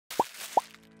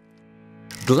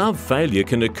Glove failure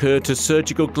can occur to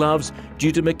surgical gloves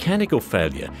due to mechanical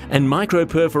failure and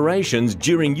microperforations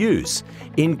during use,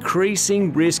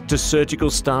 increasing risk to surgical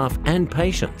staff and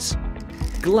patients.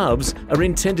 Gloves are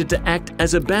intended to act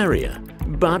as a barrier,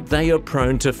 but they are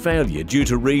prone to failure due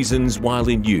to reasons while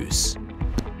in use.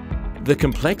 The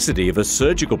complexity of a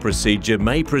surgical procedure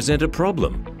may present a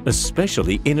problem,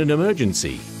 especially in an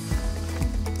emergency.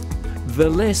 The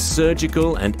less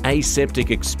surgical and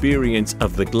aseptic experience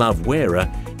of the glove wearer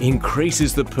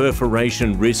increases the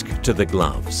perforation risk to the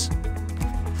gloves.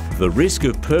 The risk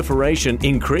of perforation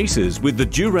increases with the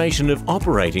duration of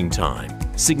operating time,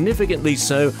 significantly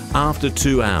so after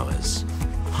 2 hours.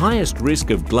 Highest risk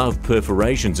of glove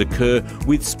perforations occur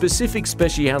with specific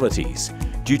specialities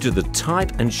due to the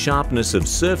type and sharpness of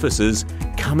surfaces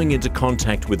coming into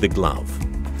contact with the glove.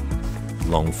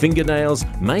 Long fingernails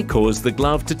may cause the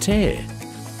glove to tear.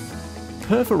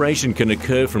 Perforation can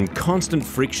occur from constant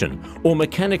friction or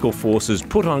mechanical forces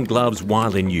put on gloves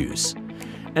while in use,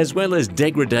 as well as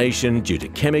degradation due to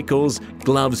chemicals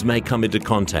gloves may come into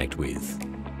contact with.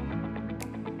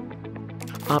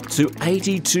 Up to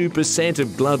 82%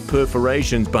 of glove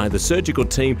perforations by the surgical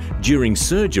team during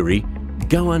surgery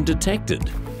go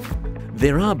undetected.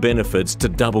 There are benefits to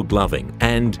double gloving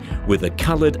and with a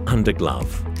coloured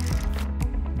underglove.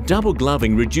 Double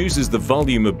gloving reduces the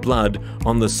volume of blood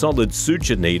on the solid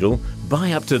suture needle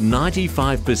by up to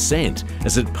 95%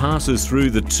 as it passes through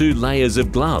the 2 layers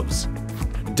of gloves.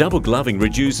 Double gloving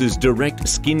reduces direct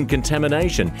skin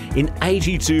contamination in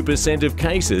 82% of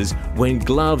cases when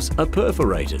gloves are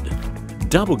perforated.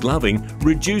 Double gloving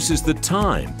reduces the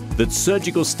time that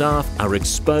surgical staff are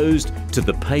exposed to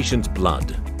the patient's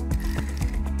blood.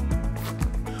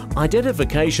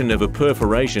 Identification of a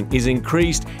perforation is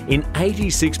increased in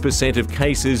 86% of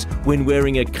cases when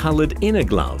wearing a coloured inner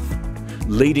glove,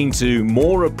 leading to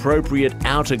more appropriate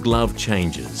outer glove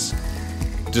changes.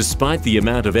 Despite the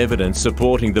amount of evidence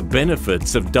supporting the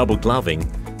benefits of double gloving,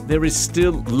 there is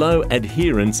still low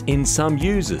adherence in some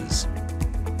users.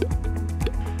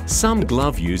 Some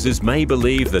glove users may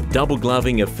believe that double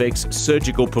gloving affects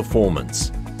surgical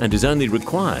performance and is only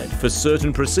required for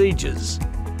certain procedures.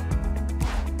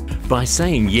 By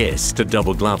saying yes to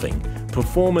double gloving,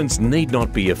 performance need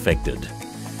not be affected,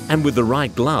 and with the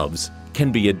right gloves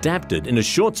can be adapted in a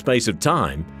short space of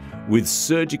time, with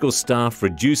surgical staff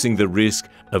reducing the risk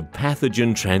of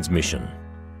pathogen transmission.